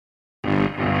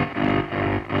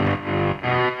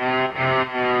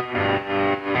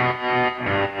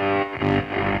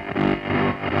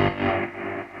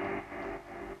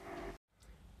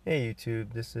Hey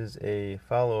YouTube, this is a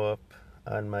follow-up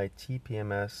on my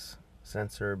TPMS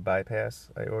sensor bypass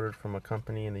I ordered from a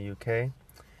company in the UK,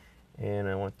 and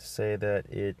I want to say that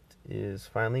it is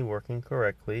finally working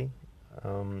correctly.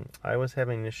 I was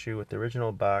having an issue with the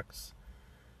original box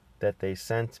that they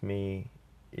sent me.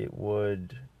 It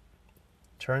would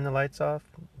turn the lights off,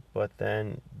 but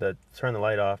then turn the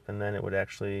light off and then it would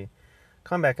actually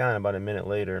come back on about a minute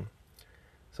later.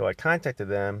 So I contacted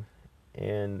them,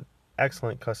 and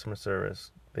excellent customer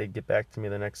service. They'd get back to me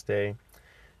the next day.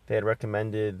 They had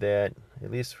recommended that, at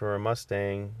least for a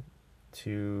Mustang,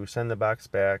 to send the box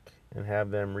back and have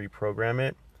them reprogram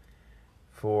it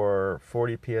for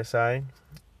 40 psi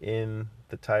in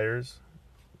the tires.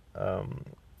 I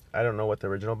don't know what the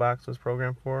original box was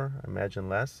programmed for. I imagine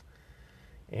less.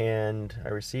 And I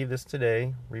received this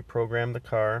today, reprogrammed the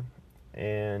car,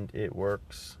 and it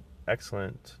works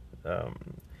excellent.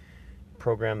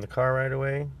 Programmed the car right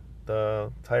away.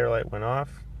 The tire light went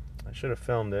off. I should have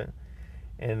filmed it.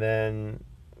 And then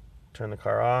turned the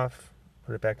car off,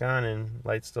 put it back on, and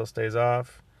light still stays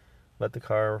off. Let the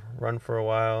car run for a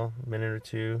while, a minute or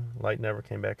two. Light never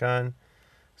came back on.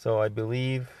 So I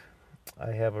believe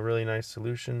I have a really nice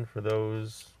solution for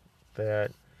those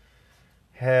that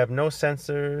have no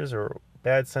sensors or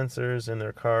bad sensors in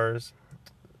their cars.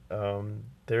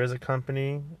 There is a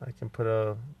company, I can put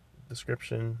a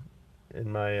description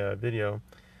in my video.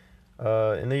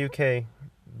 In the UK,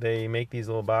 they make these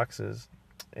little boxes,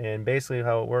 and basically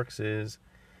how it works is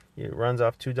it runs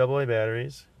off 2 AA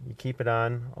batteries. You keep it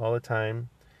on all the time.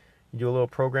 You do a little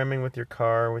programming with your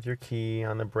car, with your key,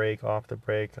 on the brake, off the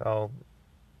brake. I'll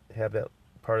have that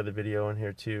part of the video in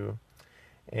here too.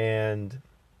 And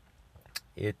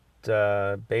it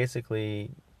basically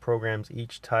programs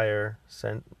each tire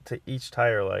to each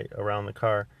tire light around the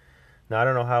car. Now, I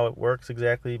don't know how it works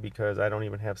exactly because I don't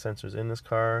even have sensors in this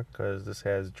car, because this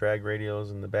has drag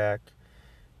radials in the back.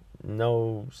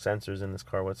 No sensors in this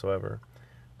car whatsoever.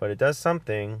 But it does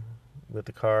something with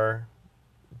the car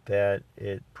that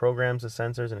it programs the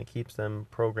sensors, and it keeps them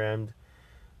programmed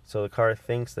so the car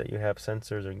thinks that you have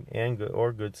sensors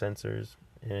or good sensors,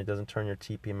 and it doesn't turn your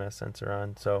TPMS sensor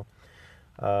on. So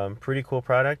pretty cool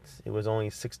product. It was only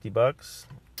 $60.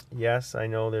 Yes, I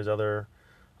know there's other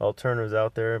alternatives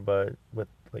out there, but with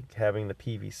like having the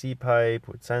PVC pipe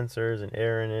with sensors and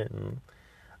air in it, and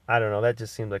I don't know, that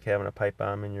just seems like having a pipe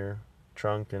bomb in your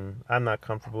trunk, and I'm not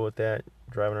comfortable with that,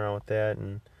 driving around with that.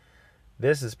 And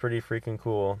this is pretty freaking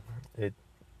cool. It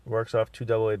works off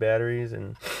 2 AA batteries,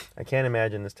 and I can't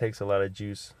imagine this takes a lot of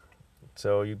juice.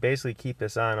 So you basically keep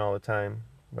this on all the time,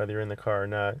 whether you're in the car or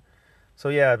not. So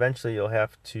yeah, eventually you'll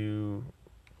have to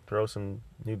throw some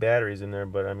new batteries in there,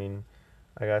 but I mean,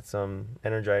 I got some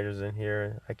energizers in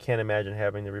here. I can't imagine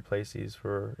having to replace these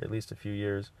for at least a few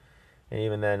years. And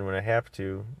even then, when I have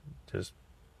to, just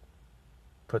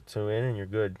put 2 in and you're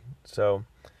good. So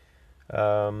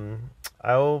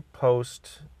I'll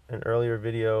post an earlier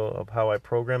video of how I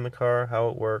program the car, how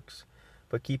it works.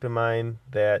 But keep in mind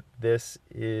that this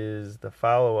is the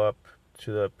follow-up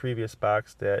to the previous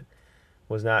box that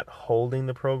was not holding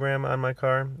the program on my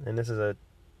car. And this is a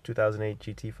 2008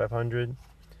 GT500.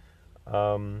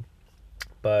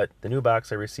 But the new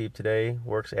box I received today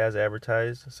works as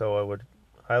advertised, so I would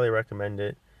highly recommend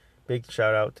it. Big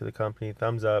shout out to the company,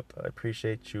 thumbs up. I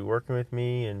appreciate you working with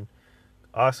me, and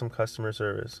awesome customer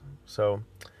service. So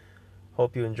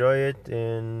hope you enjoy it,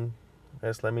 and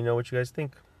just let me know what you guys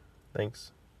think.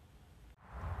 Thanks.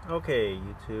 Okay,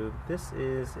 YouTube, this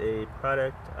is a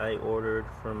product I ordered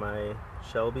for my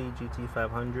Shelby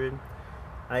GT500.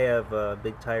 I have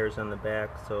big tires on the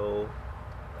back, so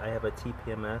I have a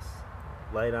TPMS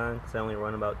light on because I only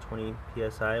run about 20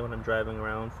 psi when I'm driving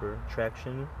around for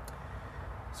traction.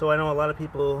 So I know a lot of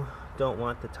people don't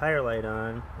want the tire light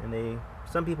on, and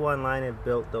some people online have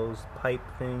built those pipe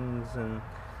things, and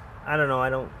I don't know,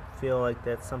 I don't feel like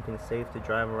that's something safe to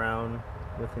drive around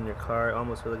within your car. I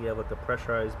almost feel like you have like a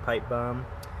pressurized pipe bomb.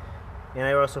 And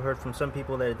I also heard from some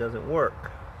people that it doesn't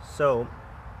work. So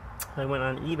I went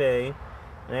on eBay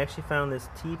and I actually found this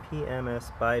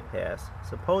TPMS Bypass.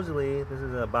 Supposedly this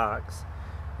is a box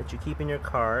that you keep in your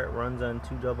car. It runs on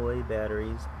 2 AA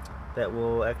batteries that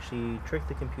will actually trick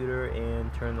the computer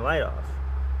and turn the light off.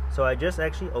 So I just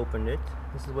actually opened it.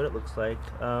 This is what it looks like.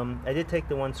 I did take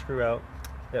the one screw out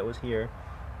that was here,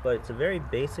 but it's a very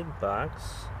basic box.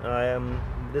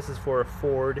 This is for a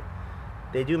Ford.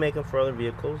 They do make them for other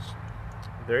vehicles.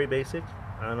 Very basic,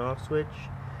 on-off switch,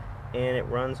 and it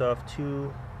runs off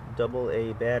 2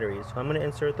 AA batteries. So I'm going to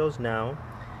insert those now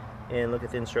and look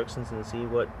at the instructions and see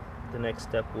what the next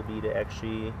step will be to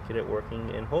actually get it working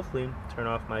and hopefully turn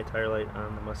off my tire light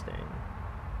on the Mustang.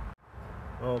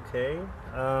 Okay,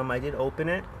 I did open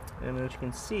it, and as you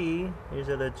can see, these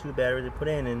are the two batteries I put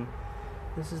in, and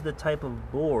this is the type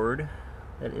of board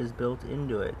that is built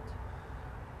into it.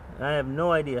 I have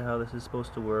no idea how this is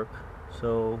supposed to work,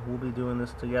 so we'll be doing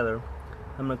this together.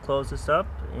 I'm going to close this up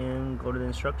and go to the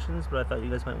instructions, but I thought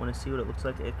you guys might want to see what it looks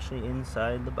like actually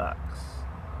inside the box.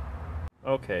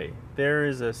 Okay, there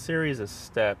is a series of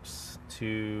steps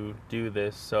to do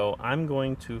this, so I'm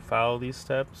going to follow these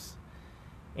steps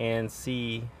and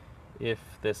see if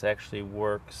this actually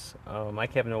works. I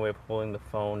have no way of holding the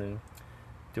phone and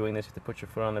doing this. You have to put your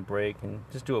foot on the brake and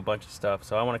just do a bunch of stuff.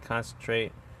 So I want to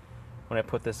concentrate when I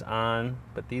put this on,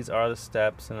 but these are the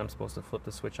steps, and I'm supposed to flip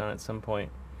the switch on at some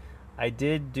point. I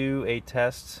did do a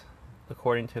test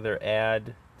according to their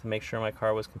ad to make sure my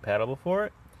car was compatible for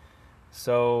it,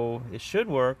 so it should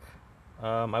work.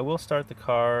 I will start the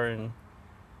car, and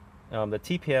the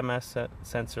TPMS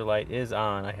sensor light is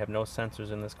on. I have no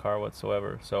sensors in this car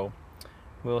whatsoever, so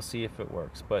we'll see if it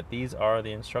works. But these are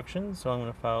the instructions, so I'm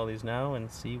going to follow these now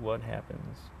and see what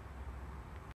happens.